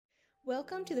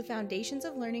Welcome to the Foundations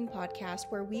of Learning podcast,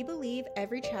 where we believe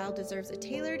every child deserves a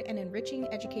tailored and enriching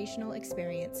educational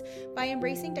experience. By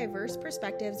embracing diverse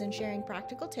perspectives and sharing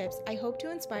practical tips, I hope to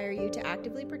inspire you to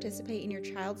actively participate in your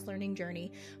child's learning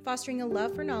journey, fostering a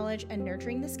love for knowledge and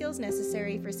nurturing the skills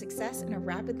necessary for success in a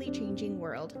rapidly changing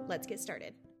world. Let's get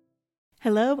started.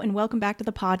 Hello and welcome back to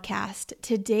the podcast.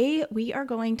 Today we are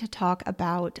going to talk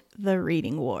about the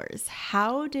reading wars.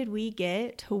 How did we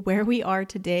get to where we are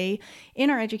today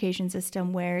in our education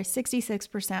system where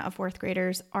 66% of fourth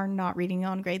graders are not reading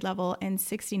on grade level and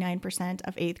 69%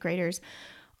 of eighth graders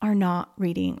are not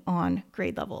reading on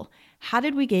grade level? How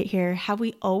did we get here? Have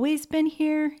we always been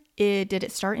here? Did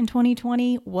it start in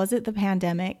 2020? Was it the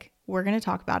pandemic? We're going to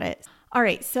talk about it. All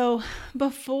right, so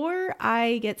before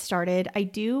I get started, I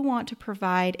do want to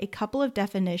provide a couple of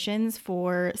definitions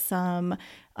for some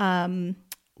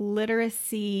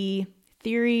literacy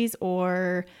theories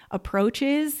or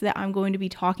approaches that I'm going to be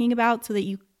talking about so that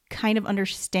you kind of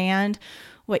understand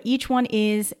what each one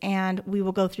is, and we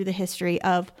will go through the history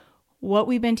of what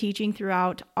we've been teaching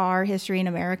throughout our history in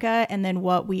America and then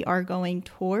what we are going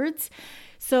towards.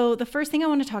 So the first thing I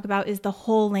want to talk about is the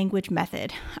whole language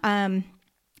method.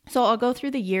 So I'll go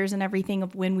through the years and everything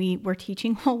of when we were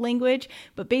teaching whole language,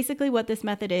 but basically what this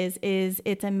method is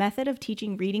it's a method of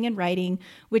teaching reading and writing,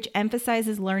 which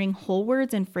emphasizes learning whole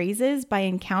words and phrases by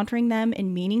encountering them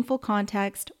in meaningful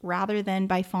context rather than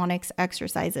by phonics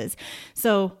exercises.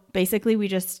 So basically we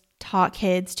just taught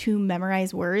kids to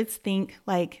memorize words. Think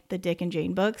like the Dick and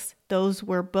Jane books. Those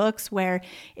were books where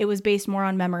it was based more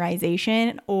on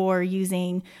memorization or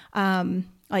using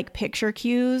like picture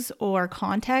cues or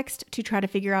context to try to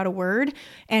figure out a word.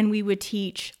 And we would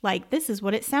teach like, this is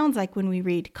what it sounds like when we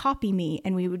read copy me.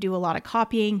 And we would do a lot of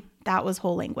copying. That was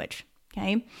whole language.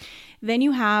 Okay. Then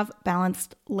you have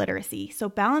balanced literacy. So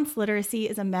balanced literacy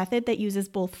is a method that uses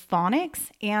both phonics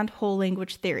and whole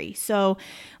language theory. So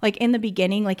like in the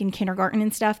beginning, like in kindergarten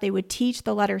and stuff, they would teach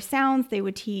the letter sounds. They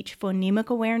would teach phonemic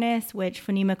awareness, which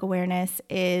phonemic awareness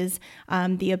is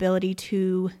the ability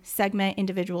to segment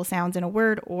individual sounds in a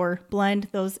word or blend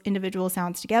those individual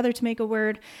sounds together to make a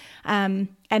word. And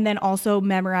then also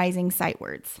memorizing sight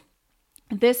words.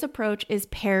 This approach is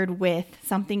paired with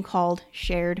something called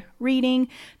shared reading.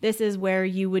 This is where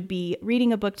you would be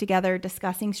reading a book together,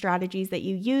 discussing strategies that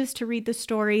you use to read the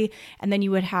story, and then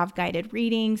you would have guided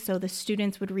reading. So the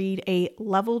students would read a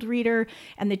leveled reader,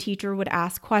 and the teacher would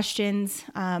ask questions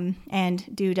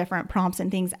and do different prompts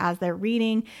and things as they're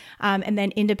reading. And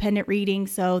then independent reading.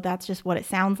 So that's just what it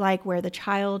sounds like, where the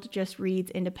child just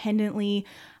reads independently.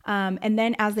 And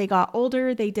then as they got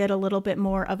older, they did a little bit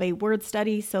more of a word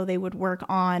study. So they would work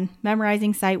on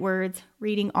memorizing sight words,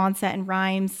 reading onset and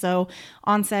rhymes. So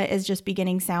onset is just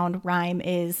beginning sound. Rhyme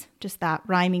is just that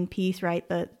rhyming piece, right?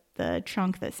 The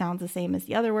chunk that sounds the same as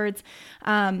the other words.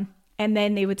 And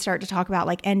then they would start to talk about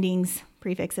like endings,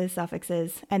 prefixes,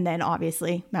 suffixes, and then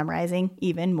obviously memorizing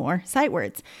even more sight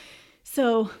words.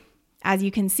 So as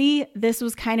you can see, this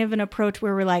was kind of an approach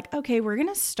where we're like, okay, we're going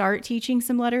to start teaching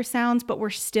some letter sounds, but we're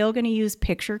still going to use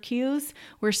picture cues.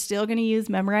 We're still going to use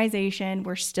memorization.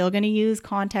 We're still going to use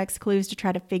context clues to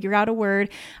try to figure out a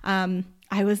word. I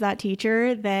was that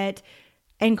teacher that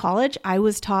in college, I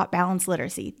was taught balanced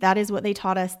literacy. That is what they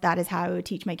taught us. That is how I would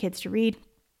teach my kids to read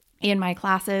in my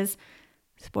classes.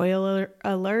 Spoiler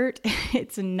alert,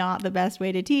 it's not the best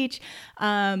way to teach.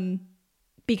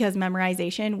 Because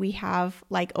memorization, we have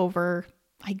like I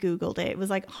Googled it. It was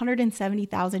like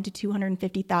 170,000 to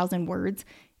 250,000 words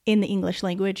in the English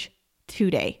language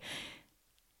today.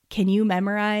 Can you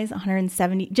memorize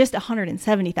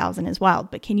 170,000 is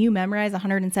wild, but can you memorize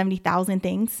 170,000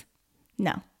 things?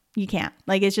 No, you can't.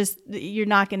 Like it's just, you're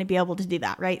not going to be able to do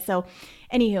that, right? So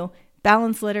anywho,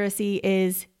 balanced literacy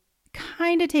is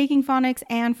kind of taking phonics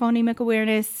and phonemic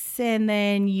awareness and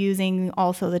then using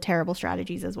also the terrible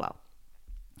strategies as well.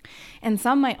 And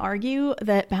some might argue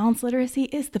that balanced literacy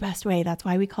is the best way. That's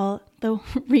why we call it the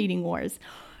reading wars.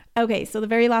 Okay, so the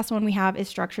very last one we have is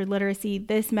structured literacy.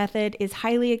 This method is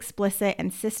highly explicit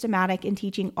and systematic in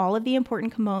teaching all of the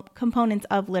important components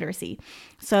of literacy.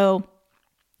 So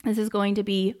this is going to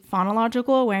be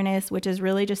phonological awareness, which is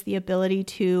really just the ability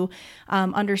to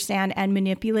understand and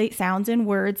manipulate sounds in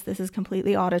words. This is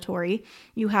completely auditory.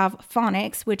 You have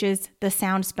phonics, which is the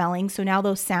sound spelling. So now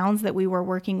those sounds that we were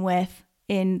working with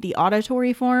in the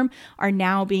auditory form are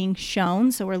now being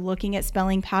shown. So we're looking at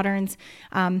spelling patterns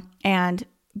and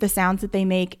the sounds that they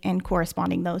make and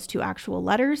corresponding those to actual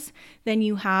letters. Then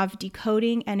you have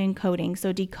decoding and encoding.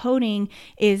 So decoding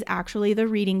is actually the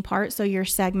reading part. So you're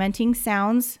segmenting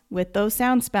sounds with those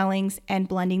sound spellings and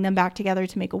blending them back together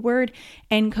to make a word.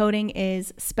 Encoding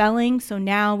is spelling. So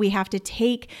now we have to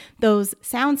take those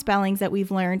sound spellings that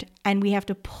we've learned and we have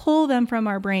to pull them from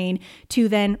our brain to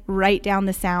then write down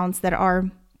the sounds that are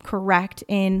correct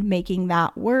in making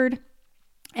that word.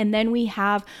 And then we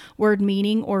have word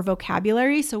meaning or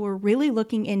vocabulary. So we're really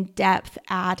looking in depth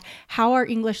at how our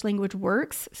English language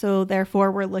works. So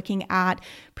therefore, we're looking at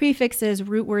prefixes,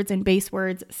 root words and base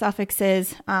words,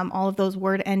 suffixes, all of those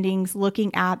word endings,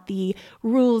 looking at the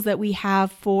rules that we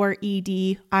have for ed,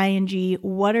 ing,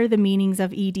 what are the meanings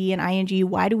of ed and ing,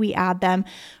 why do we add them,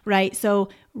 right? So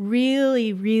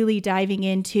really, really diving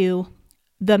into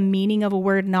the meaning of a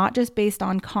word, not just based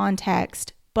on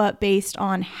context, but based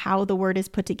on how the word is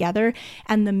put together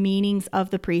and the meanings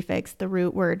of the prefix, the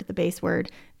root word, the base word,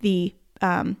 the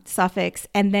suffix,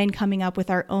 and then coming up with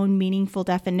our own meaningful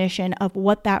definition of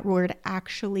what that word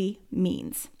actually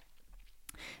means.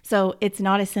 So it's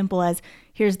not as simple as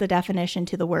here's the definition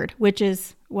to the word, which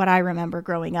is what I remember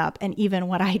growing up. And even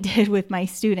what I did with my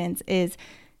students is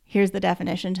here's the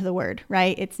definition to the word,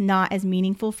 right? It's not as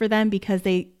meaningful for them because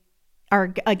they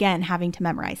are, again, having to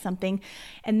memorize something.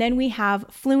 And then we have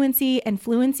fluency, and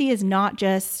fluency is not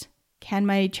just, can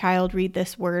my child read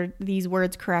these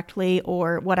words correctly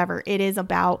or whatever. It is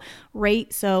about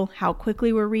rate, so how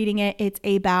quickly we're reading it. It's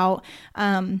about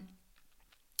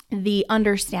the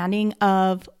understanding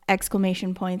of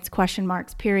exclamation points, question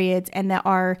marks, periods, and that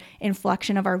our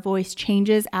inflection of our voice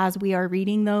changes as we are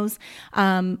reading those,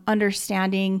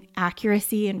 understanding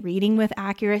accuracy and reading with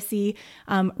accuracy,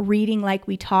 reading like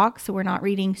we talk. So we're not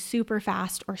reading super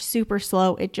fast or super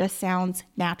slow. It just sounds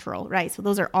natural, right? So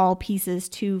those are all pieces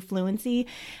to fluency.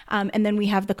 And then we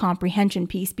have the comprehension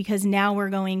piece, because now we're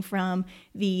going from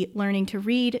the learning to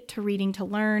read to reading to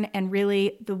learn. And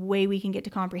really the way we can get to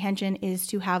comprehension is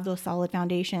to have those solid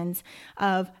foundations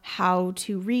of how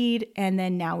to read, and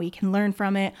then now we can learn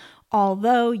from it.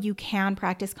 Although you can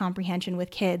practice comprehension with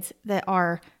kids that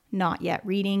are not yet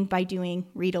reading by doing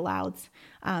read alouds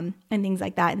and things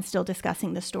like that, and still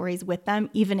discussing the stories with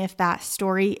them, even if that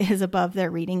story is above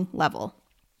their reading level.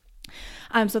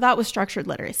 So that was structured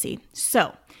literacy.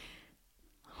 So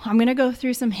I'm going to go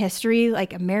through some history,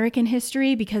 like American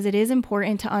history, because it is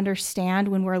important to understand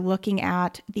when we're looking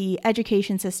at the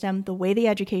education system, the way the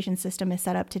education system is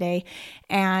set up today,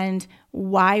 and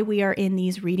why we are in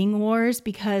these reading wars,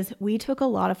 because we took a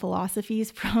lot of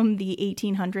philosophies from the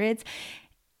 1800s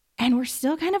and we're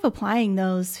still kind of applying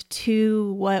those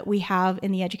to what we have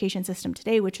in the education system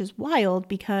today, which is wild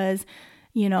because,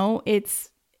 you know, it's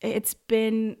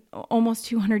been almost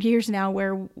 200 years now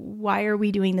where why are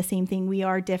we doing the same thing? We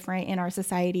are different in our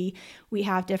society. We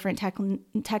have different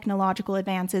technological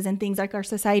advances and things, like our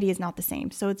society is not the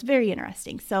same. So it's very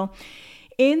interesting. So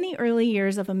in the early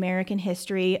years of American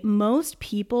history, most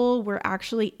people were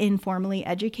actually informally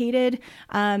educated.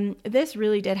 This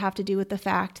really did have to do with the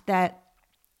fact that,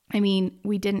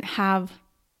 we didn't have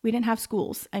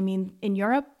schools. In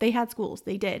Europe, they had schools,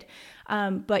 they did.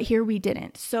 But here we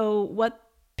didn't. So what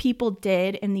people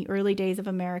did in the early days of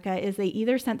America is they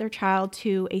either sent their child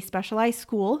to a specialized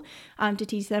school to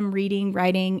teach them reading,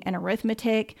 writing, and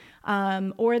arithmetic,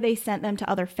 or they sent them to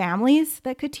other families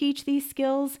that could teach these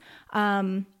skills,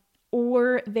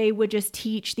 or they would just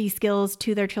teach these skills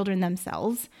to their children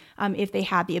themselves if they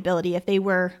had the ability. If they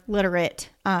were literate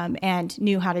and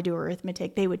knew how to do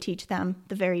arithmetic, they would teach them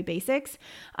the very basics,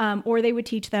 or they would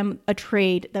teach them a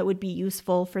trade that would be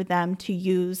useful for them to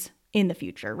use in the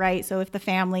future, right? So if the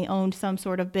family owned some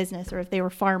sort of business, or if they were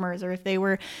farmers, or if they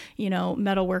were,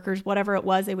 metal workers, whatever it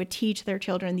was, they would teach their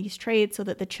children these trades so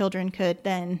that the children could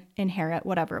then inherit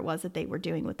whatever it was that they were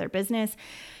doing with their business.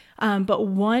 But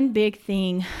one big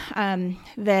thing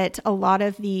that a lot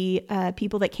of the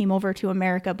people that came over to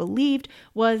America believed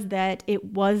was that it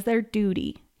was their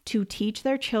duty to teach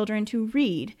their children to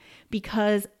read,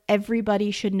 because everybody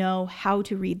should know how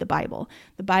to read the Bible.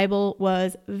 The Bible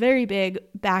was very big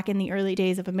back in the early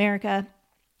days of America.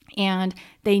 And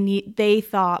they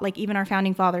thought, like even our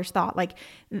founding fathers thought, like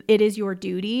it is your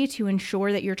duty to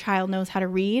ensure that your child knows how to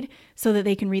read so that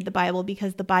they can read the Bible,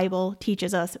 because the Bible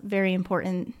teaches us very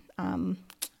important,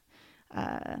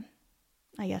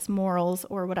 morals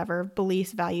or whatever,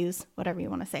 beliefs, values, whatever you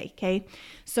want to say. Okay.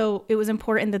 So it was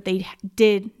important that they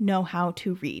did know how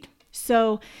to read.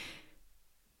 So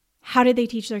how did they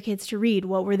teach their kids to read?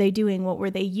 What were they doing? What were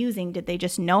they using? Did they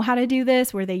just know how to do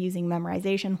this? Were they using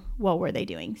memorization? What were they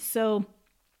doing? So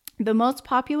The most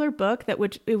popular book it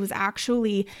was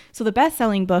actually, so the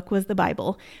best-selling book was the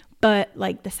Bible, but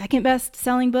like the second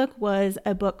best-selling book was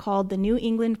a book called The New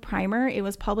England Primer. It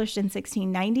was published in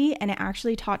 1690, and it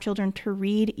actually taught children to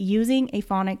read using a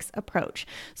phonics approach.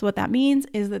 So what that means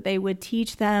is that they would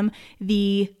teach them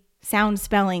the sound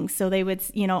spellings. So they would,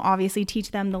 obviously teach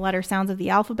them the letter sounds of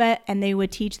the alphabet, and they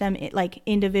would teach them like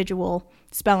individual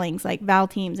spellings, like vowel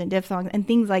teams and diphthongs and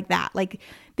things like that. Like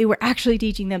they were actually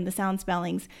teaching them the sound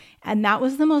spellings. And that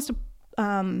was the most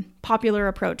popular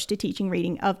approach to teaching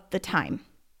reading of the time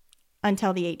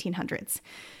until the 1800s.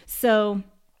 So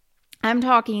I'm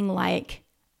talking like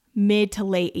mid to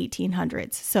late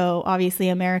 1800s. So obviously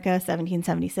America,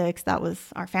 1776, that was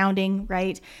our founding,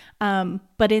 right?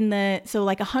 But so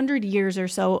like 100 years or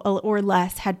so or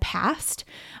less had passed.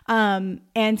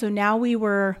 And so now we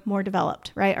were more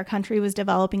developed, right? Our country was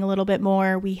developing a little bit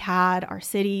more. We had our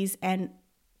cities, and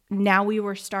now we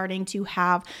were starting to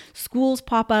have schools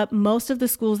pop up. Most of the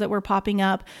schools that were popping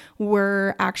up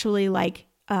were actually like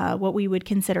what we would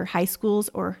consider high schools,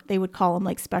 or they would call them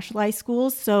like specialized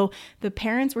schools. So the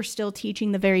parents were still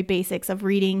teaching the very basics of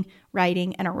reading,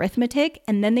 writing, and arithmetic.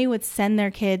 And then they would send their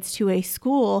kids to a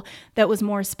school that was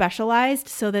more specialized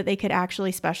so that they could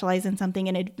actually specialize in something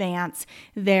and advance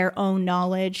their own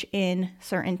knowledge in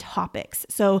certain topics.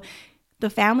 So the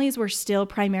families were still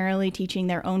primarily teaching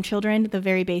their own children the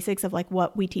very basics of like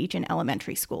what we teach in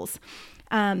elementary schools.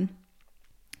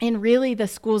 And really the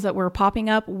schools that were popping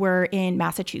up were in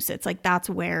Massachusetts. Like that's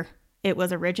where it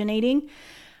was originating.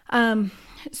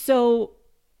 So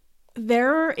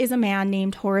there is a man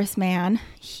named Horace Mann.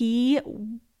 He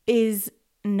is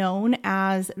known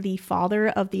as the father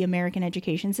of the American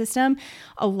education system.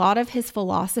 A lot of his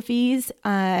philosophies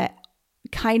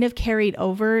kind of carried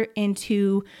over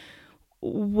into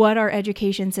what our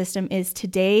education system is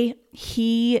today.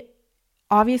 He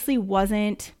obviously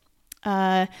wasn't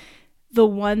the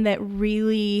one that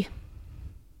really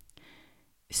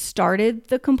started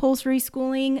the compulsory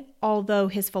schooling, although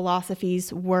his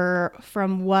philosophies were,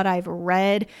 from what I've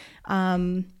read,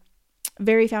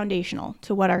 very foundational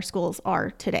to what our schools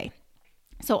are today.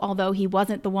 So although he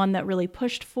wasn't the one that really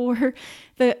pushed for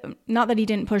not that he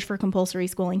didn't push for compulsory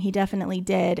schooling, he definitely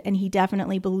did. And he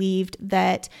definitely believed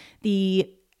that the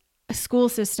school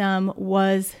system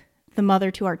was the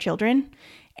mother to our children,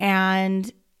 and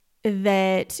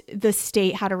that the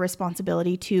state had a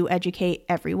responsibility to educate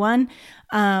everyone.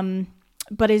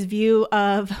 But his view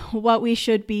of what we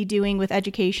should be doing with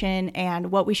education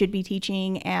and what we should be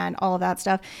teaching and all of that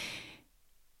stuff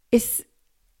is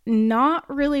not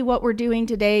really what we're doing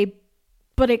today,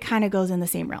 but it kind of goes in the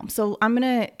same realm. So I'm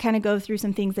going to kind of go through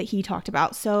some things that he talked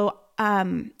about. So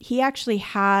he actually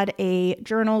had a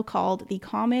journal called the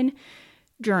Common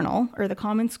Journal, or the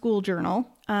Common School Journal.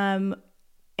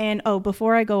 And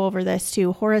before I go over this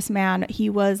too, Horace Mann,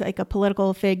 he was like a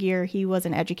political figure. He was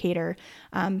an educator,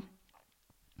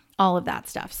 all of that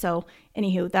stuff. So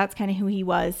anywho, that's kind of who he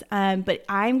was. But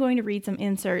I'm going to read some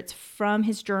inserts from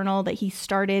his journal that he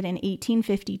started in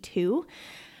 1852.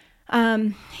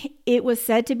 It was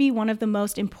said to be one of the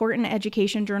most important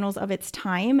education journals of its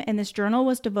time, and this journal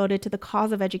was devoted to the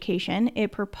cause of education.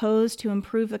 It proposed to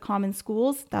improve the common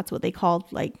schools, that's what they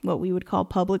called, like what we would call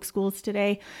public schools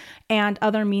today, and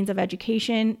other means of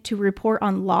education, to report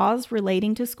on laws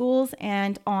relating to schools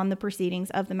and on the proceedings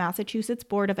of the Massachusetts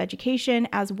Board of Education,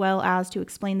 as well as to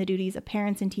explain the duties of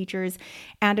parents and teachers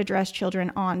and address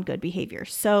children on good behavior.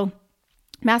 So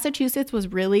Massachusetts was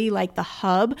really like the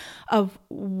hub of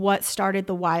what started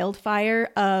the wildfire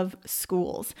of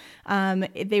schools.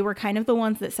 They were kind of the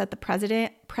ones that set the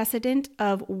precedent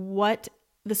of what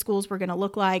the schools were going to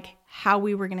look like, how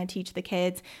we were going to teach the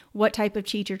kids, what type of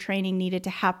teacher training needed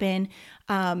to happen,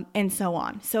 and so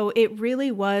on. So it really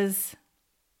was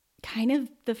kind of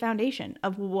the foundation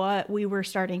of what we were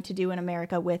starting to do in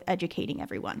America with educating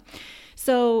everyone.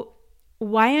 So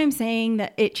why I'm saying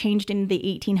that it changed in the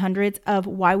 1800s, of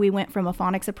why we went from a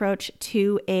phonics approach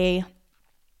to a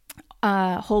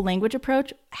whole language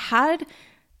approach, had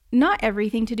not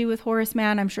everything to do with Horace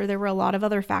Mann. I'm sure there were a lot of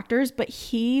other factors, but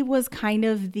he was kind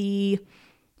of the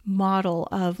model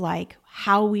of like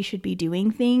how we should be doing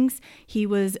things. He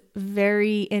was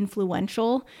very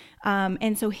influential.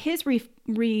 And so his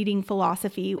reading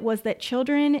philosophy was that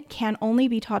children can only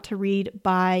be taught to read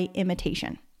by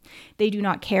imitation. They do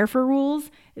not care for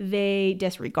rules. They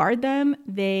disregard them.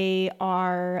 They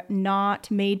are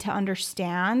not made to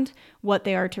understand what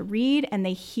they are to read, and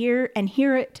they hear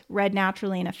it read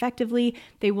naturally and effectively.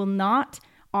 They will not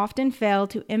often fail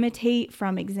to imitate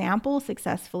from example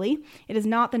successfully. It is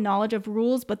not the knowledge of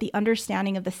rules, but the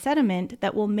understanding of the sediment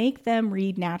that will make them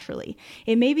read naturally.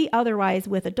 It may be otherwise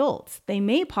with adults. They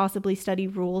may possibly study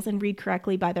rules and read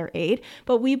correctly by their aid,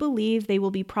 but we believe they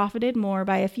will be profited more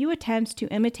by a few attempts to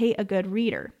imitate a good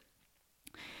reader.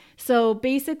 So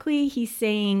basically, he's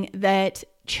saying that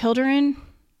children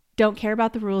don't care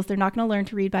about the rules. They're not going to learn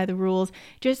to read by the rules.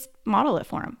 Just model it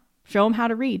for them. Show them how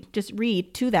to read. Just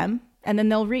read to them, and then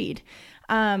they'll read.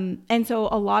 And so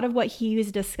a lot of what he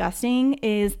was discussing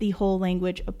is the whole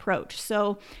language approach.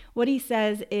 So what he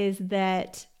says is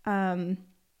that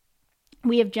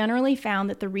we have generally found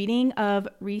that the reading of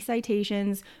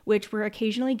recitations, which were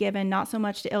occasionally given not so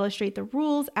much to illustrate the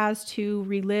rules as to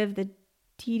relive the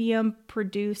tedium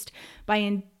produced by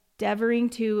endeavoring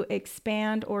to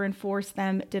expand or enforce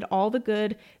them, did all the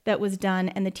good that was done,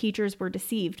 and the teachers were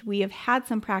deceived. We have had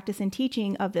some practice in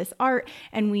teaching of this art,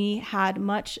 and we had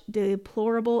much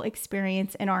deplorable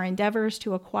experience in our endeavors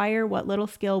to acquire what little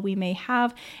skill we may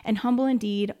have, and humble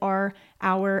indeed are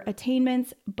our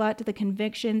attainments, but the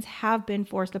convictions have been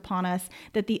forced upon us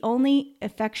that the only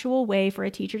effectual way for a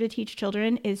teacher to teach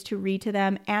children is to read to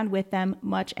them and with them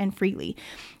much and freely.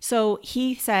 So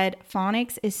he said,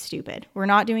 phonics is stupid. We're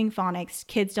not doing phonics.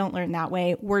 Kids don't learn that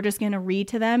way. We're just going to read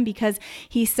to them, because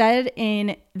he said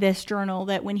in this journal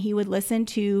that when he would listen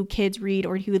to kids read,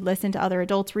 or he would listen to other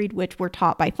adults read, which were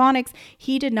taught by phonics,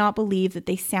 he did not believe that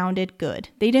they sounded good.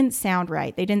 They didn't sound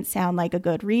right. They didn't sound like a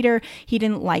good reader. He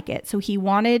didn't like it. So he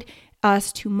wanted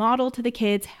us to model to the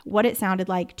kids what it sounded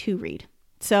like to read.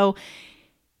 So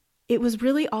it was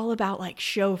really all about like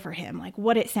show for him, like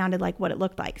what it sounded like, what it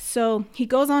looked like. So he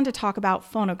goes on to talk about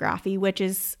phonography, which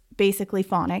is basically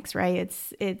phonics, right?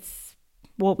 It's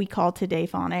what we call today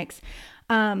phonics.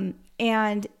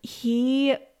 And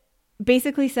he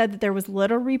basically said that there was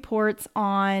little reports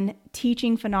on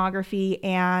teaching phonography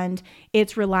and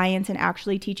its reliance in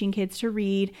actually teaching kids to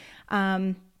read.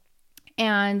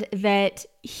 And that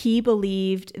he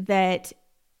believed that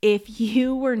if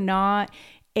you were not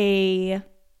a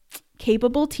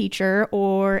capable teacher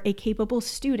or a capable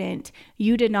student,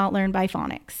 you did not learn by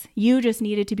phonics. You just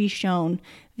needed to be shown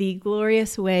the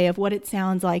glorious way of what it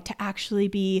sounds like to actually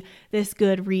be this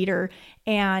good reader.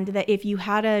 And that if you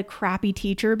had a crappy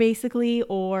teacher, basically,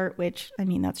 or which, I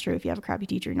mean, that's true. If you have a crappy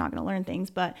teacher, you're not going to learn things,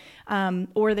 but,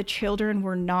 or the children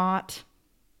were not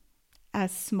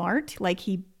as smart, like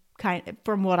he kind of,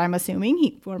 from what I'm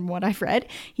assuming, from what I've read,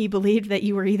 he believed that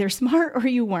you were either smart or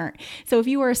you weren't. So if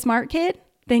you were a smart kid,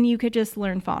 then you could just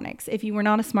learn phonics. If you were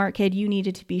not a smart kid, you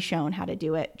needed to be shown how to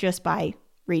do it just by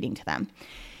reading to them.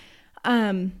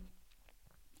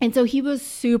 And so he was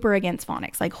super against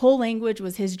phonics, like whole language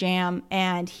was his jam.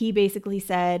 And he basically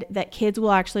said that kids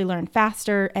will actually learn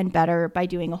faster and better by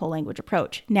doing a whole language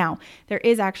approach. Now, there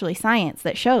is actually science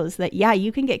that shows that, yeah,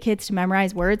 you can get kids to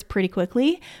memorize words pretty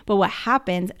quickly. But what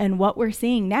happens, and what we're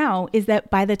seeing now, is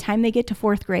that by the time they get to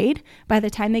 4th grade, by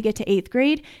the time they get to 8th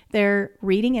grade, their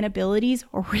reading and abilities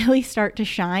really start to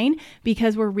shine,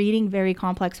 because we're reading very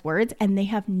complex words and they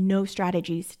have no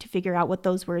strategies to figure out what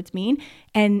those words mean.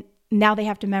 And now they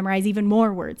have to memorize even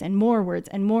more words and more words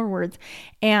and more words.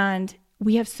 And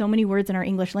we have so many words in our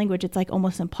English language, it's like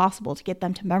almost impossible to get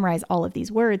them to memorize all of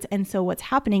these words. And so what's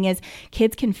happening is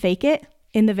kids can fake it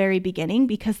in the very beginning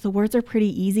because the words are pretty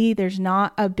easy. There's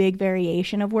not a big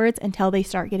variation of words until they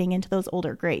start getting into those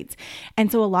older grades.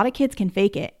 And so a lot of kids can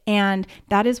fake it. And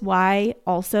that is why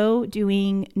also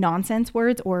doing nonsense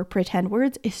words or pretend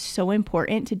words is so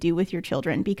important to do with your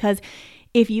children, because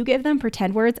if you give them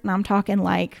pretend words, and I'm talking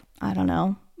like, I don't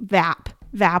know,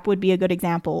 VAP would be a good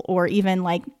example, or even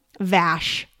like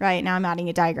VASH, right? Now I'm adding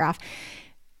a digraph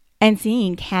and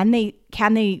seeing, can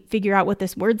they figure out what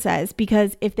this word says?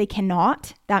 Because if they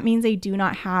cannot, that means they do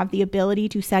not have the ability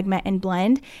to segment and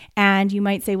blend. And you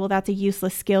might say, well, that's a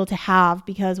useless skill to have,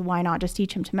 because why not just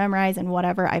teach them to memorize and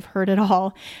whatever? I've heard it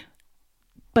all.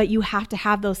 But you have to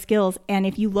have those skills. And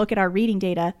if you look at our reading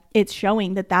data, it's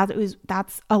showing that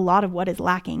that's a lot of what is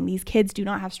lacking. These kids do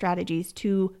not have strategies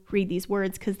to read these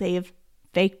words because they've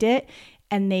faked it,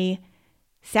 and they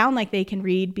sound like they can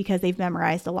read because they've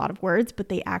memorized a lot of words, but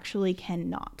they actually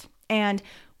cannot. And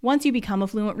once you become a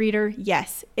fluent reader,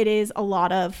 yes, it is a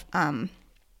lot of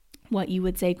what you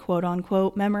would say, quote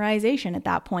unquote, memorization at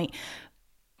that point.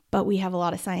 But we have a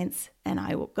lot of science, and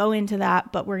I will go into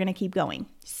that, but we're going to keep going.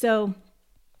 So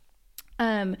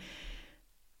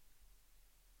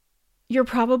you're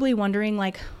probably wondering,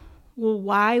 like, well,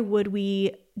 why would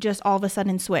we just all of a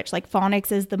sudden switch? Like,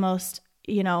 phonics is the most,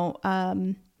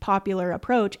 popular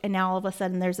approach. And now all of a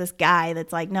sudden there's this guy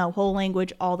that's like, no, whole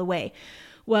language all the way.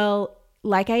 Well,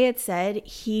 like I had said,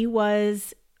 he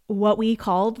was what we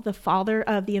called the father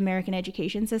of the American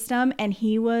education system. And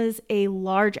he was a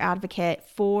large advocate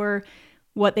for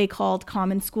what they called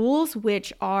common schools,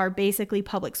 which are basically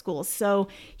public schools. So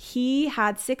he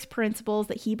had 6 principles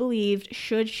that he believed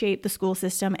should shape the school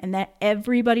system and that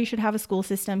everybody should have a school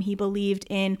system. He believed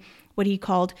in what he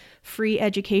called free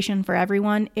education for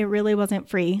everyone. It really wasn't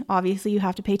free. Obviously, you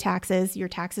have to pay taxes. Your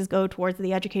taxes go towards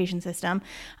the education system.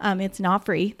 It's not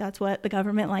free. That's what the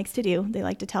government likes to do. They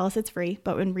like to tell us it's free,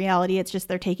 but in reality, it's just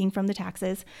they're taking from the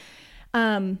taxes.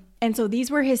 And so these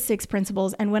were his 6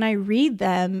 principles. And when I read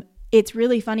them, it's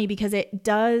really funny because it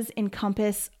does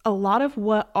encompass a lot of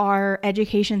what our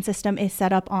education system is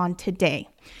set up on today.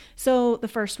 So the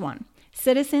first one,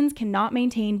 citizens cannot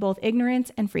maintain both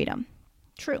ignorance and freedom.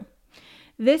 True.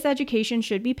 This education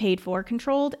should be paid for,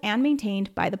 controlled, and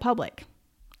maintained by the public.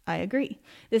 I agree.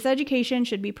 This education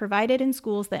should be provided in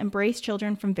schools that embrace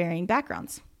children from varying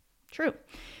backgrounds. True.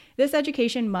 This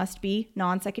education must be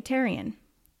non-sectarian.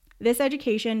 This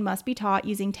education must be taught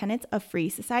using tenets of free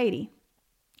society.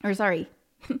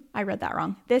 I read that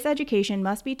wrong. This education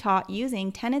must be taught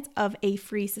using tenets of a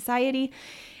free society.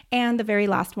 And the very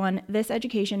last one, this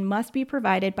education must be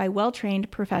provided by well-trained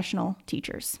professional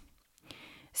teachers.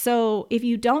 So if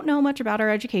you don't know much about our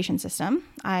education system,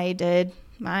 I did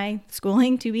my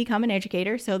schooling to become an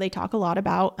educator. So they talk a lot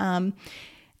about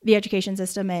the education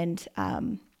system and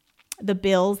the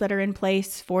bills that are in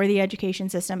place for the education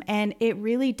system. And it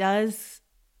really does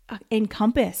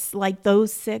encompass like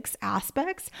those 6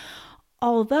 aspects.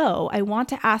 Although I want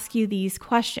to ask you these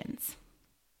questions.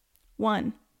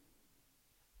 1,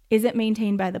 is it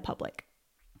maintained by the public?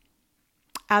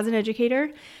 As an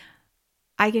educator,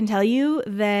 I can tell you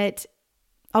that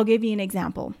I'll give you an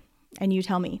example and you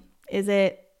tell me, is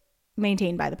it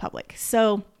maintained by the public?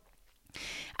 So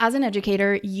as an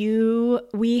educator,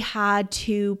 we had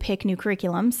to pick new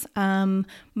curriculums.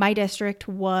 My district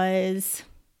was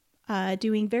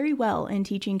doing very well in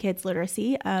teaching kids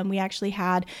literacy. We actually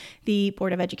had the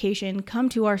Board of Education come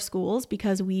to our schools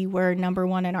because we were number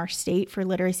 1 in our state for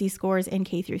literacy scores in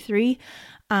K through 3.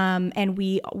 And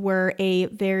we were a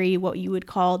very, what you would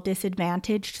call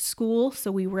disadvantaged school. So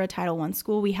we were a Title I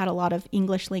school. We had a lot of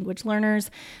English language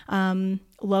learners,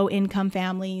 low income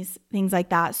families, things like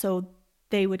that. So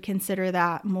they would consider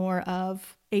that more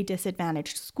of a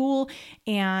disadvantaged school.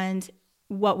 And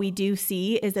what we do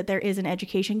see is that there is an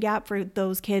education gap for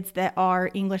those kids that are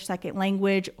English second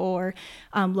language or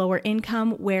lower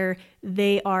income, where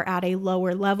they are at a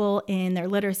lower level in their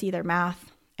literacy, their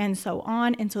math, and so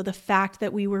on. And so the fact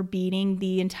that we were beating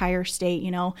the entire state,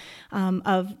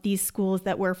 of these schools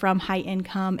that were from high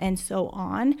income and so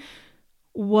on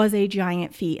was a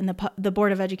giant feat. And the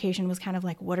Board of Education was kind of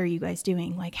like, what are you guys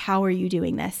doing? Like, how are you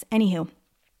doing this? Anywho,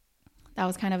 that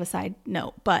was kind of a side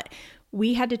note, but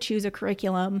we had to choose a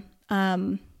curriculum,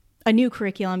 a new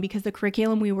curriculum, because the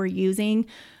curriculum we were using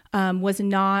was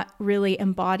not really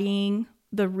embodying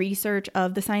the research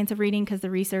of the science of reading, because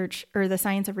the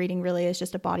science of reading really is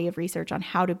just a body of research on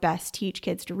how to best teach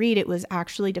kids to read. It was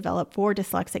actually developed for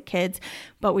dyslexic kids,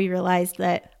 but we realized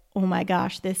that, oh my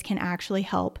gosh, this can actually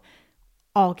help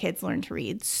all kids learn to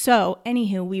read. So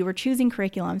anywho, we were choosing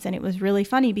curriculums, and it was really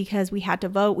funny because we had to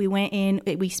vote. We went in,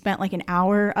 we spent like an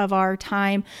hour of our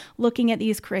time looking at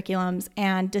these curriculums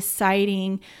and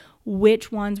deciding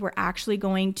which ones were actually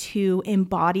going to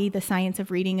embody the science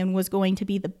of reading and was going to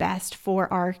be the best for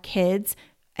our kids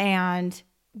and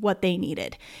what they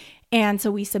needed. And so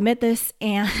we submit this,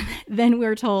 and then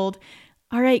we're told,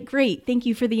 all right, great. Thank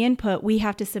you for the input. We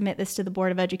have to submit this to the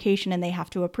Board of Education and they have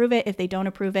to approve it. If they don't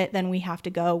approve it, then we have to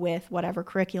go with whatever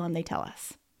curriculum they tell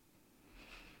us.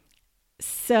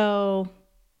 So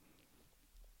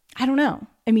I don't know.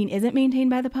 Is it maintained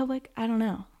by the public? I don't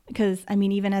know. Because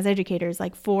even as educators,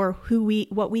 like for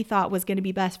what we thought was going to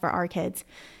be best for our kids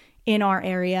in our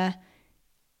area,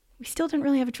 we still didn't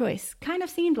really have a choice. Kind of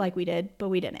seemed like we did, but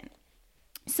we didn't.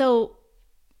 So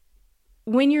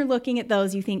when you're looking at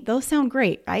those, you think those sound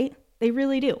great, right? They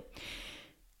really do.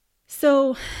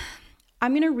 So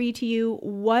I'm going to read to you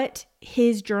what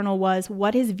his journal was,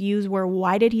 what his views were.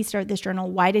 Why did he start this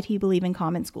journal? Why did he believe in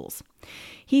common schools?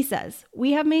 He says,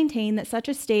 "We have maintained that such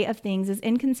a state of things is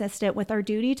inconsistent with our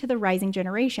duty to the rising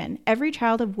generation, every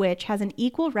child of which has an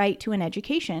equal right to an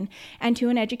education and to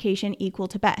an education equal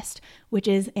to best," which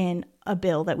is in a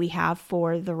bill that we have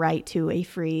for the right to a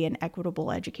free and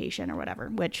equitable education or whatever,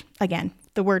 which again,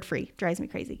 the word free drives me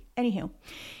crazy. Anywho,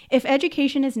 if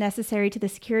education is necessary to the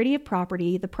security of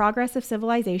property, the progress of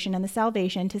civilization, and the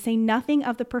salvation, to say nothing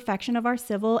of the perfection of our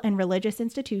civil and religious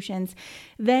institutions,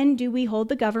 then do we hold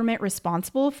the government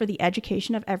responsible for the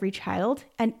education of every child?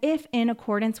 And if, in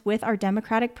accordance with our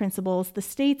democratic principles, the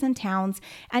states and towns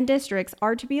and districts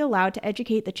are to be allowed to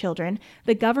educate the children,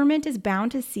 the government is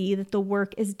bound to see that the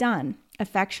work is done,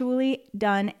 effectually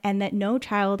done, and that no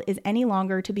child is any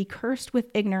longer to be cursed with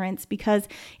ignorance because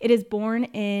it is born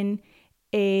in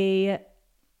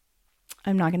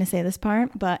I'm not going to say this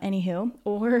part, but anywho,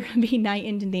 or be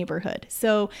nightened neighborhood.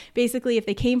 So basically, if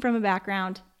they came from a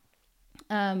background,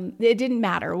 it didn't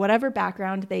matter, whatever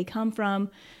background they come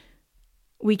from,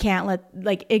 we can't let,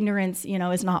 ignorance,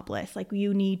 is not bliss.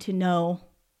 You need to know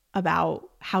about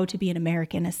how to be an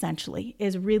American, essentially,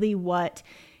 is really what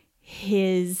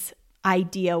his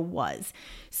idea was.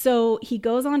 So he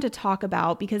goes on to talk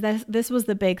about, because this was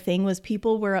the big thing, was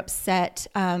people were upset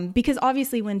because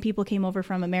obviously when people came over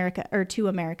from America or to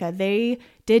America, they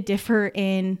did differ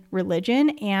in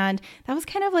religion. And that was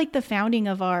kind of like the founding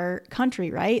of our country,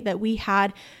 right? That we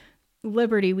had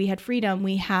liberty, we had freedom,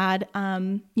 we had,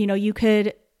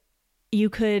 you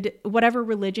could, whatever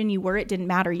religion you were, it didn't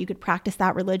matter. You could practice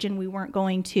that religion. We weren't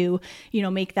going to,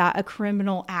 make that a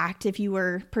criminal act if you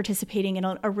were participating in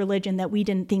a religion that we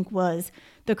didn't think was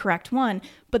the correct one.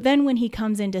 But then when he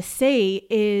comes in to say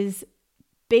is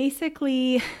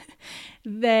basically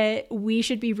that we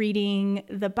should be reading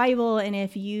the Bible. And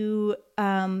if you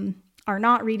are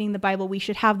not reading the Bible, we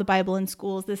should have the Bible in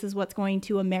schools. This is what's going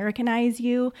to Americanize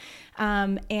you.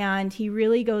 And he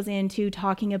really goes into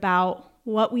talking about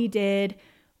what we did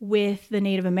with the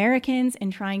Native Americans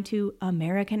and trying to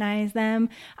Americanize them.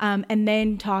 And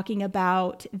then talking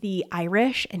about the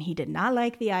Irish, and he did not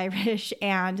like the Irish,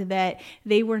 and that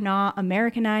they were not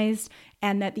Americanized,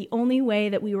 and that the only way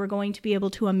that we were going to be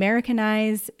able to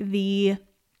Americanize the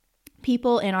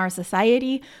people in our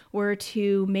society were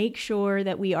to make sure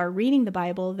that we are reading the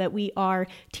Bible, that we are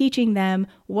teaching them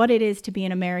what it is to be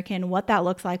an American, what that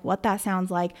looks like, what that sounds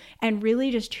like, and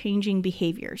really just changing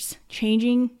behaviors,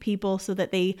 changing people so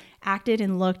that they acted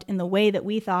and looked in the way that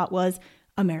we thought was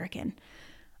American.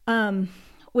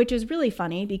 Which is really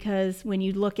funny because when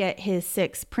you look at his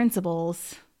 6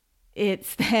 principles,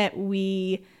 it's that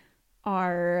we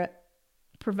are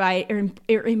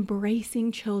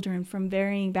embracing children from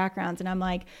varying backgrounds. And I'm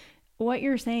like, what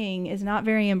you're saying is not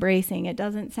very embracing. It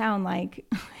doesn't sound like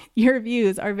your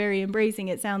views are very embracing.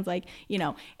 It sounds like,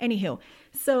 anywho.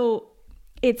 So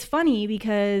it's funny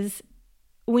because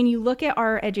when you look at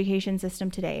our education system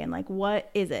today and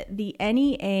what is it? The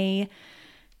NEA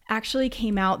actually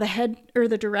came out, the head or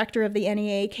the director of the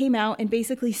NEA came out and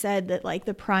basically said that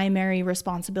the primary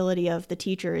responsibility of the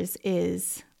teachers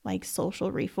is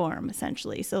social reform,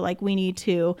 essentially. So we need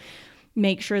to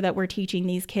make sure that we're teaching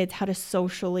these kids how to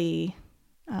socially,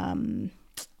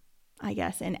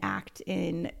 enact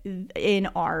in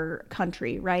our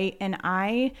country, right? And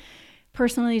I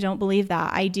personally don't believe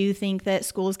that. I do think that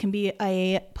schools can be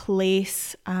a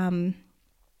place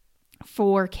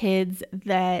for kids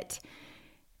that,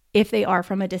 if they are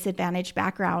from a disadvantaged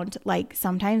background,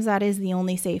 sometimes that is the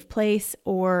only safe place,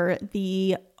 or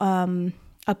the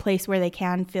a place where they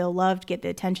can feel loved, get the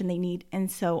attention they need,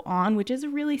 and so on, which is a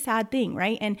really sad thing,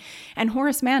 right? And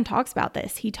Horace Mann talks about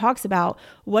this. He talks about,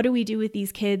 what do we do with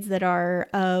these kids that are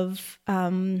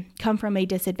come from a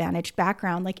disadvantaged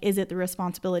background? Is it the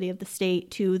responsibility of the state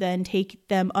to then take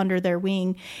them under their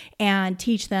wing and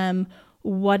teach them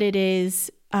what it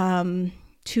is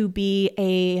to be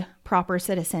a proper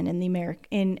citizen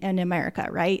in America,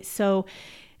 right? So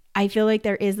I feel like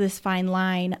there is this fine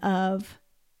line of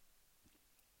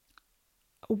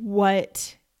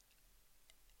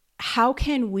how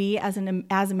can we as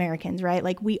Americans,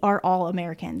 right? We are all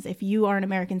Americans. If you are an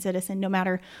American citizen, no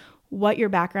matter what your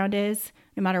background is,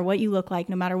 no matter what you look like,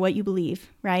 no matter what you believe,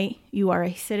 right? You are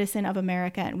a citizen of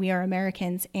America and we are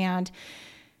Americans. And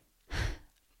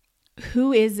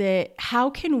who is it? How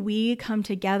can we come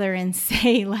together and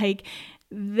say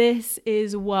this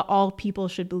is what all people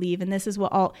should believe, and this is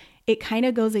what it kind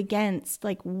of goes against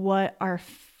what our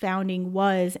founding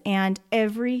was. And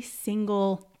every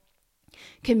single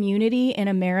community in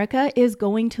America is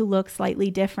going to look slightly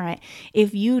different.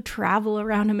 If you travel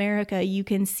around America, you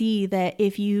can see that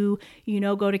if you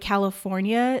go to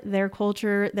California, their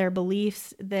culture, their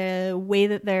beliefs, the way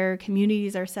that their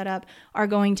communities are set up are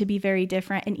going to be very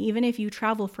different. And even if you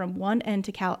travel from one end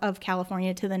of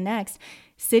California to the next,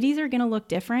 cities are going to look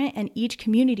different and each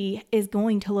community is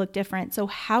going to look different. So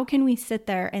how can we sit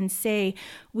there and say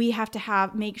we have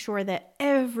to make sure that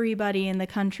everybody in the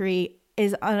country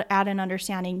is at an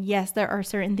understanding? Yes, there are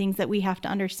certain things that we have to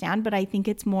understand, but I think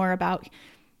it's more about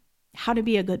how to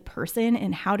be a good person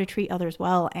and how to treat others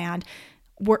well and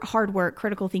hard work,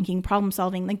 critical thinking, problem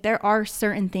solving. Like there are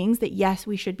certain things that, yes,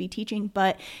 we should be teaching,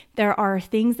 but there are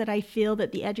things that I feel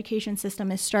that the education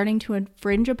system is starting to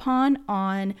infringe upon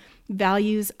on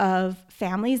values of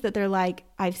families that they're like,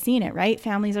 I've seen it, right?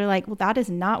 Families are like, well, that is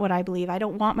not what I believe. I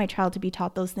don't want my child to be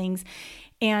taught those things.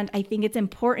 And I think it's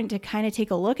important to kind of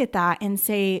take a look at that and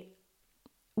say,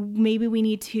 maybe we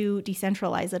need to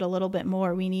decentralize it a little bit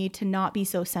more. We need to not be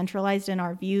so centralized in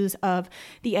our views of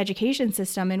the education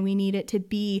system. And we need it to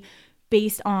be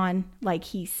based on, like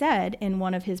he said in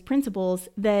one of his principles,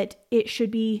 that it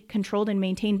should be controlled and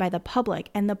maintained by the public.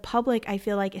 And the public, I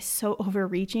feel like, is so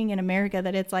overreaching in America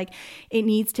that it's like it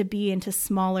needs to be into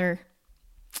smaller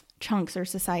chunks or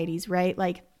societies, right?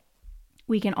 Like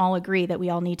we can all agree that we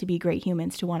all need to be great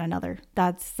humans to one another.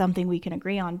 That's something we can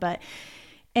agree on. But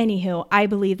anywho, I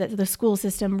believe that the school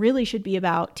system really should be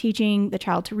about teaching the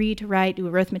child to read, to write, do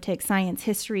arithmetic, science,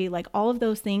 history, like all of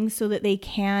those things so that they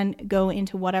can go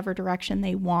into whatever direction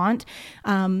they want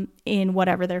in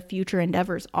whatever their future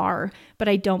endeavors are. But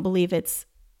I don't believe it's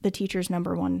the teacher's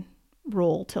number one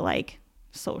role to like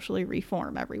socially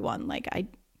reform everyone. Like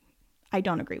I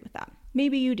don't agree with that.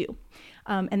 Maybe you do.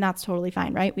 And that's totally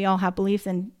fine, right? We all have beliefs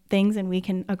and things and we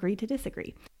can agree to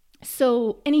disagree.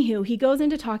 So anywho, he goes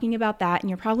into talking about that and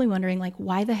you're probably wondering like,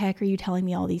 why the heck are you telling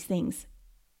me all these things?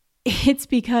 It's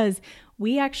because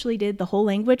we actually did the whole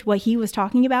language, what he was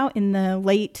talking about in the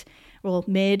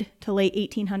mid to late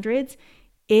 1800s.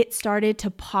 It started to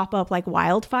pop up like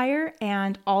wildfire.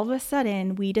 And all of a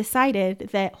sudden we decided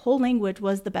that whole language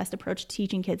was the best approach to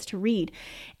teaching kids to read.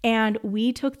 And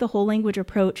we took the whole language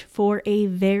approach for a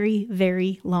very,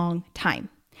 very long time.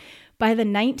 By the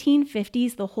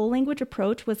 1950s, the whole language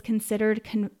approach was considered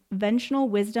conventional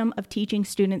wisdom of teaching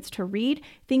students to read,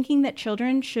 thinking that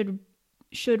children should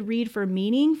read for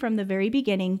meaning from the very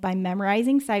beginning by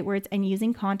memorizing sight words and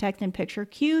using context and picture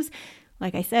cues.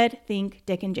 Like I said, think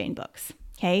Dick and Jane books.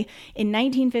 Okay. In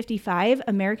 1955,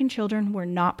 American children were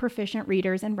not proficient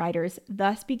readers and writers,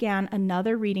 thus began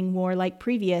another reading war like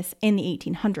previous in the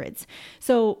 1800s.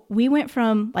 So we went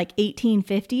from like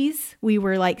 1850s, we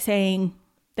were like saying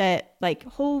that like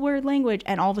whole word language,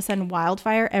 and all of a sudden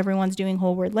wildfire, everyone's doing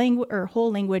whole word language or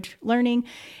whole language learning.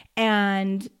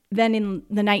 And then in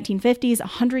the 1950s,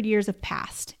 100 years have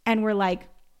passed and we're like,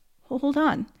 well, hold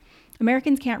on.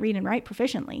 Americans can't read and write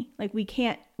proficiently. Like we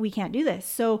can't do this.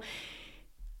 So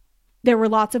there were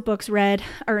lots of books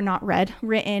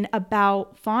written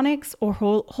about phonics or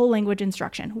whole language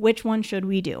instruction. Which one should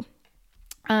we do?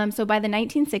 So by the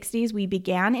 1960s, we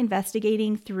began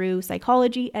investigating through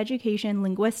psychology, education,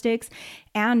 linguistics,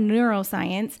 and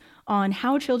neuroscience on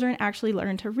how children actually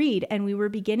learn to read. And we were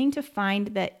beginning to find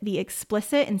that the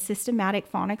explicit and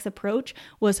systematic phonics approach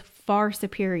was far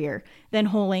superior than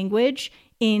whole language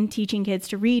in teaching kids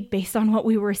to read based on what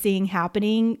we were seeing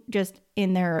happening just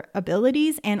in their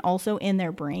abilities and also in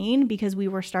their brain, because we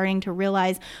were starting to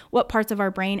realize what parts of our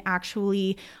brain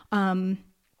actually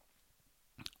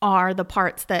are the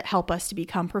parts that help us to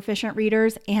become proficient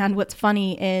readers. And what's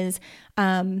funny is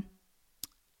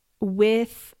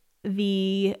with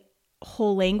the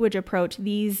whole language approach,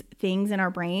 these things in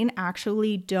our brain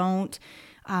actually don't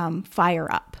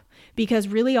fire up. Because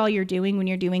really all you're doing when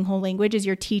you're doing whole language is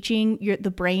you're teaching the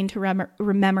brain to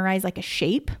memorize like a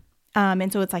shape.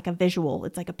 And so it's like a visual,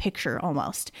 it's like a picture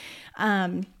almost.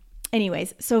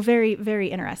 Anyways, so very, very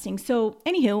interesting. So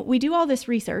anywho, we do all this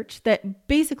research that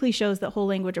basically shows that whole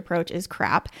language approach is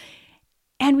crap.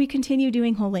 And we continue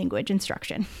doing whole language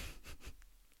instruction.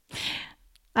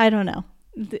 I don't know.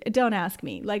 Don't ask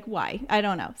me like why. I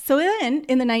don't know. So then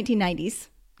in the 1990s,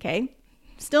 okay,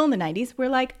 still in the 90s, we're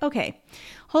like, okay,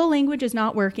 whole language is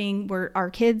not working. Our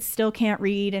kids still can't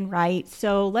read and write.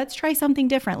 So let's try something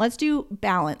different. Let's do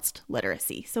balanced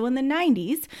literacy. So in the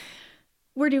 90s,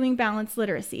 we're doing balanced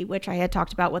literacy, which I had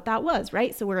talked about what that was,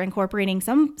 right? So we're incorporating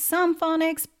some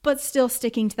phonics, but still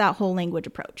sticking to that whole language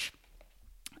approach.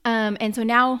 And so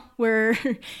now we're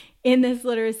in this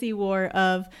literacy war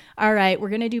of, all right, we're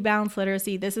going to do balanced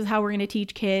literacy. This is how we're going to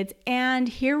teach kids. And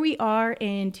here we are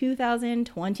in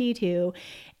 2022.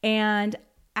 And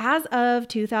as of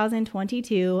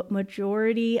 2022,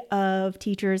 majority of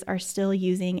teachers are still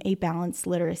using a balanced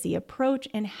literacy approach.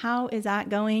 And how is that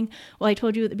going? Well, I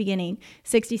told you at the beginning,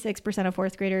 66% of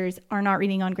fourth graders are not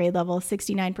reading on grade level.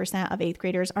 69% of eighth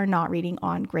graders are not reading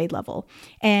on grade level.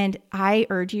 And I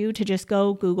urge you to just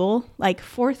go Google like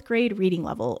fourth grade reading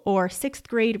level or eighth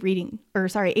grade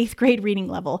reading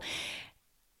level.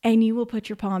 And you will put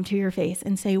your palm to your face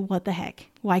and say, what the heck?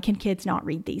 Why can kids not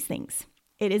read these things?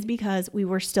 It is because we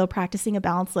were still practicing a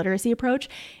balanced literacy approach.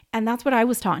 And that's what I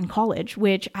was taught in college,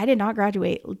 which I did not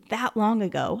graduate that long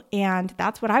ago. And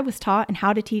that's what I was taught and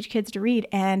how to teach kids to read.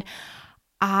 And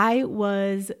I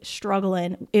was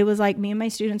struggling. It was like me and my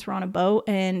students were on a boat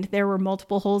and there were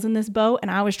multiple holes in this boat and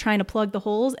I was trying to plug the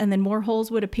holes and then more holes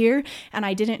would appear. And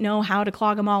I didn't know how to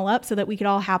clog them all up so that we could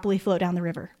all happily float down the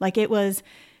river. Like it was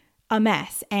a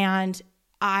mess. And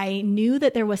I knew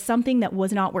that there was something that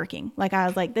was not working. Like I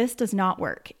was like, this does not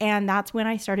work. And that's when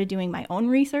I started doing my own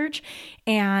research.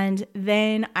 And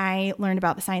then I learned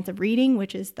about the science of reading,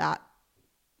 which is that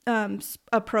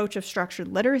approach of structured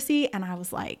literacy. And I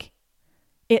was like,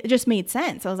 it just made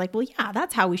sense. I was like, well, yeah,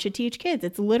 that's how we should teach kids.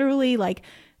 It's literally like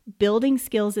building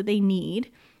skills that they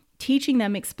need, teaching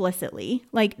them explicitly.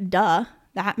 Like, duh,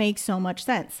 that makes so much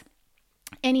sense.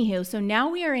 Anywho, so now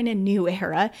we are in a new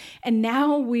era and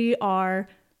now we are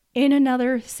in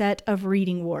another set of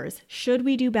reading wars. Should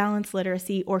we do balanced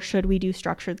literacy or should we do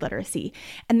structured literacy?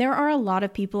 And there are a lot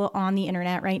of people on the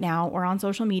internet right now or on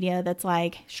social media that's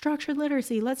like, structured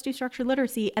literacy, let's do structured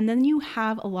literacy. And then you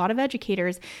have a lot of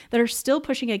educators that are still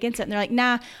pushing against it. And they're like,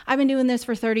 nah, I've been doing this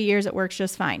for 30 years. It works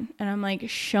just fine. And I'm like,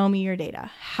 show me your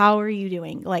data. How are you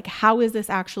doing? Like, how is this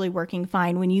actually working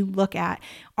fine when you look at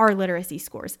our literacy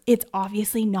scores? It's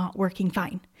obviously not working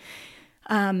fine.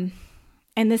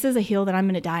 And this is a hill that I'm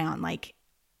going to die on. Like,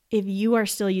 if you are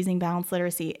still using balanced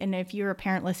literacy, and if you're a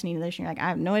parent listening to this, and you're like, I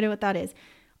have no idea what that is.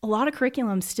 A lot of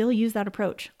curriculums still use that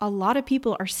approach. A lot of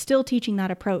people are still teaching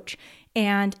that approach,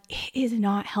 and it is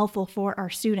not helpful for our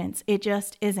students. It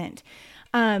just isn't.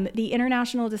 The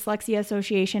International Dyslexia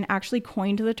Association actually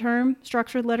coined the term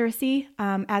structured literacy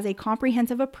as a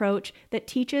comprehensive approach that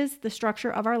teaches the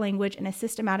structure of our language in a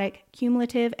systematic,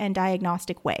 cumulative, and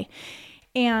diagnostic way.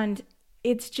 And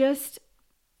it's just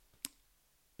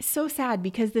so sad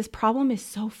because this problem is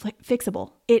so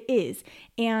fixable. It is.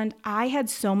 And I had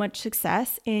so much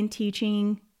success in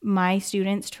teaching my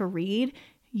students to read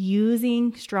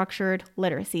using structured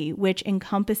literacy, which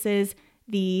encompasses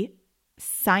the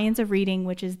science of reading,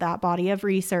 which is that body of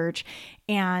research.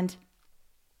 And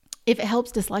if it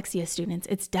helps dyslexia students,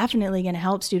 it's definitely going to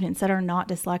help students that are not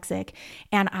dyslexic.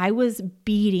 And I was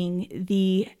beating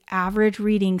the average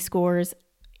reading scores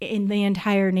in the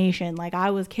entire nation. Like I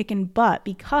was kicking butt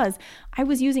because I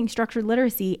was using structured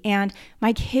literacy and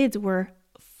my kids were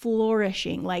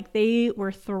flourishing. Like they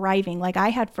were thriving. Like I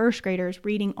had first graders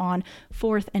reading on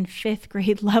fourth and fifth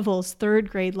grade levels, third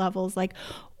grade levels, like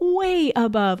way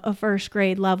above a first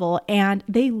grade level. And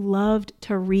they loved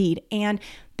to read. And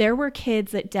there were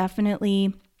kids that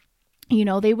definitely, you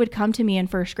know, they would come to me in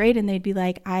first grade and they'd be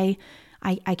like,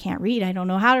 I can't read. I don't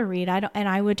know how to read. And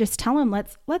I would just tell them,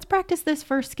 let's practice this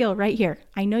first skill right here.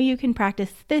 I know you can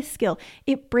practice this skill.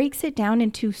 It breaks it down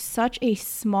into such a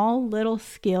small little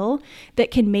skill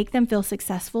that can make them feel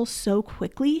successful so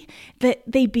quickly that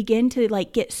they begin to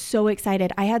like get so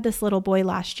excited. I had this little boy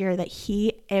last year that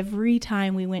every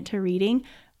time we went to reading,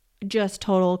 just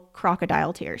total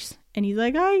crocodile tears. And he's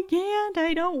like, I can't,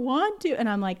 I don't want to. And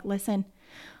I'm like, listen,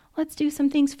 let's do some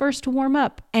things first to warm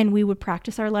up. And we would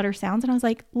practice our letter sounds. And I was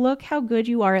like, look how good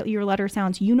you are at your letter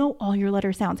sounds. You know all your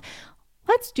letter sounds.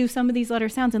 Let's do some of these letter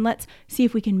sounds and let's see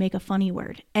if we can make a funny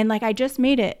word. And like, I just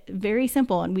made it very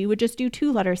simple. And we would just do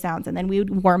 2 letter sounds and then we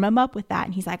would warm him up with that.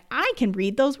 And he's like, I can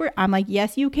read those words. I'm like,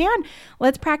 yes, you can.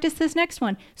 Let's practice this next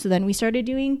one. So then we started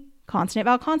doing consonant,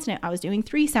 vowel, consonant. I was doing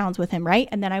 3 sounds with him, right?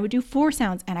 And then I would do 4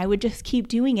 sounds and I would just keep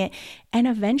doing it. And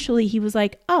eventually he was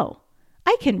like, oh,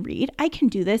 I can read. I can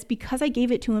do this because I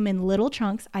gave it to him in little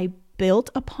chunks. I built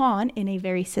upon in a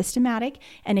very systematic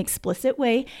and explicit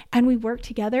way. And we worked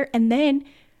together. And then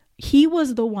he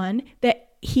was the one that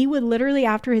he would literally,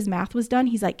 after his math was done,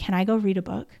 he's like, can I go read a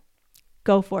book?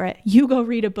 Go for it. You go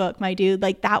read a book, my dude.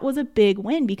 Like that was a big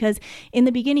win because in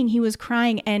the beginning he was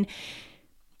crying and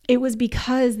it was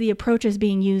because the approaches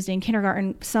being used in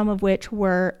kindergarten, some of which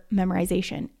were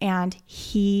memorization, and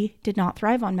he did not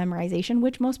thrive on memorization,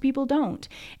 which most people don't.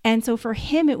 And so for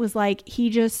him, it was like he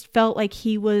just felt like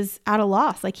he was at a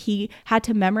loss, like he had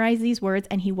to memorize these words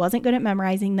and he wasn't good at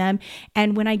memorizing them.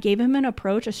 And when I gave him an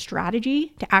approach, a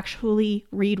strategy to actually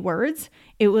read words,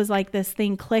 it was like this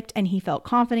thing clicked and he felt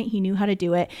confident, he knew how to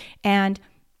do it. And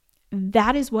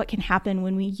that is what can happen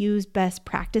when we use best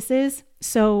practices.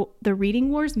 So the reading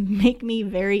wars make me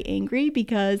very angry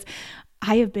because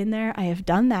I have been there, I have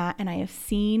done that, and I have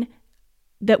seen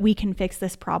that we can fix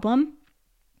this problem,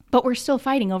 but we're still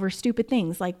fighting over stupid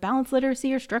things like balanced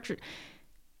literacy or structure.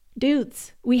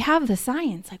 Dudes, we have the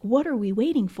science. Like, what are we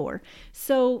waiting for?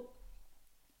 So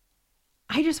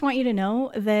I just want you to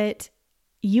know that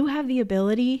you have the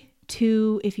ability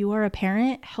to, if you are a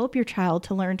parent, help your child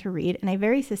to learn to read in a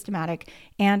very systematic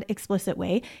and explicit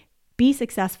way. Be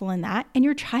successful in that, and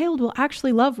your child will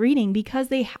actually love reading because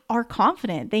they are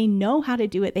confident. They know how to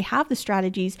do it. They have the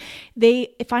strategies.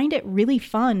 They find it really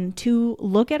fun to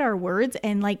look at our words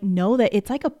and like know that it's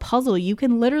like a puzzle. You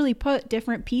can literally put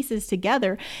different pieces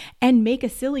together and make a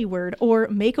silly word or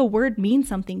make a word mean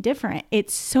something different.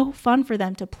 It's so fun for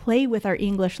them to play with our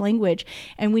English language.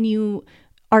 And when you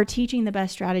are teaching the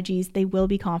best strategies, they will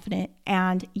be confident,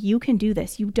 and you can do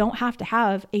this. You don't have to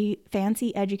have a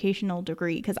fancy educational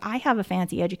degree, because I have a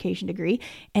fancy education degree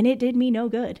and it did me no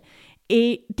good.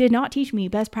 It did not teach me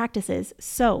best practices.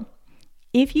 So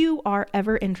if you are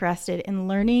ever interested in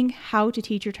learning how to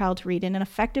teach your child to read in an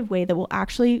effective way that will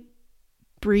actually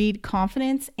breed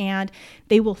confidence and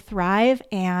they will thrive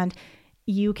and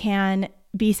you can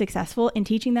be successful in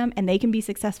teaching them and they can be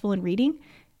successful in reading,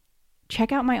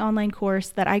 check out my online course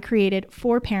that I created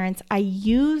for parents. I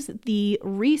use the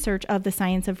research of the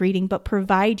science of reading, but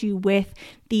provide you with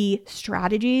the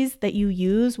strategies that you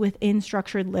use within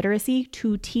structured literacy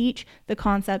to teach the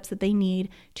concepts that they need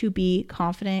to be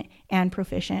confident and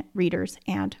proficient readers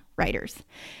and writers.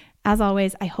 As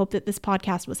always, I hope that this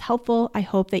podcast was helpful. I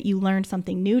hope that you learned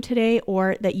something new today,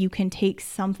 or that you can take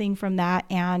something from that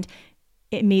and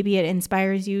maybe it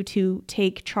inspires you to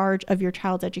take charge of your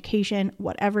child's education,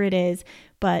 whatever it is.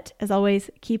 But as always,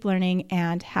 keep learning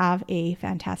and have a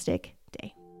fantastic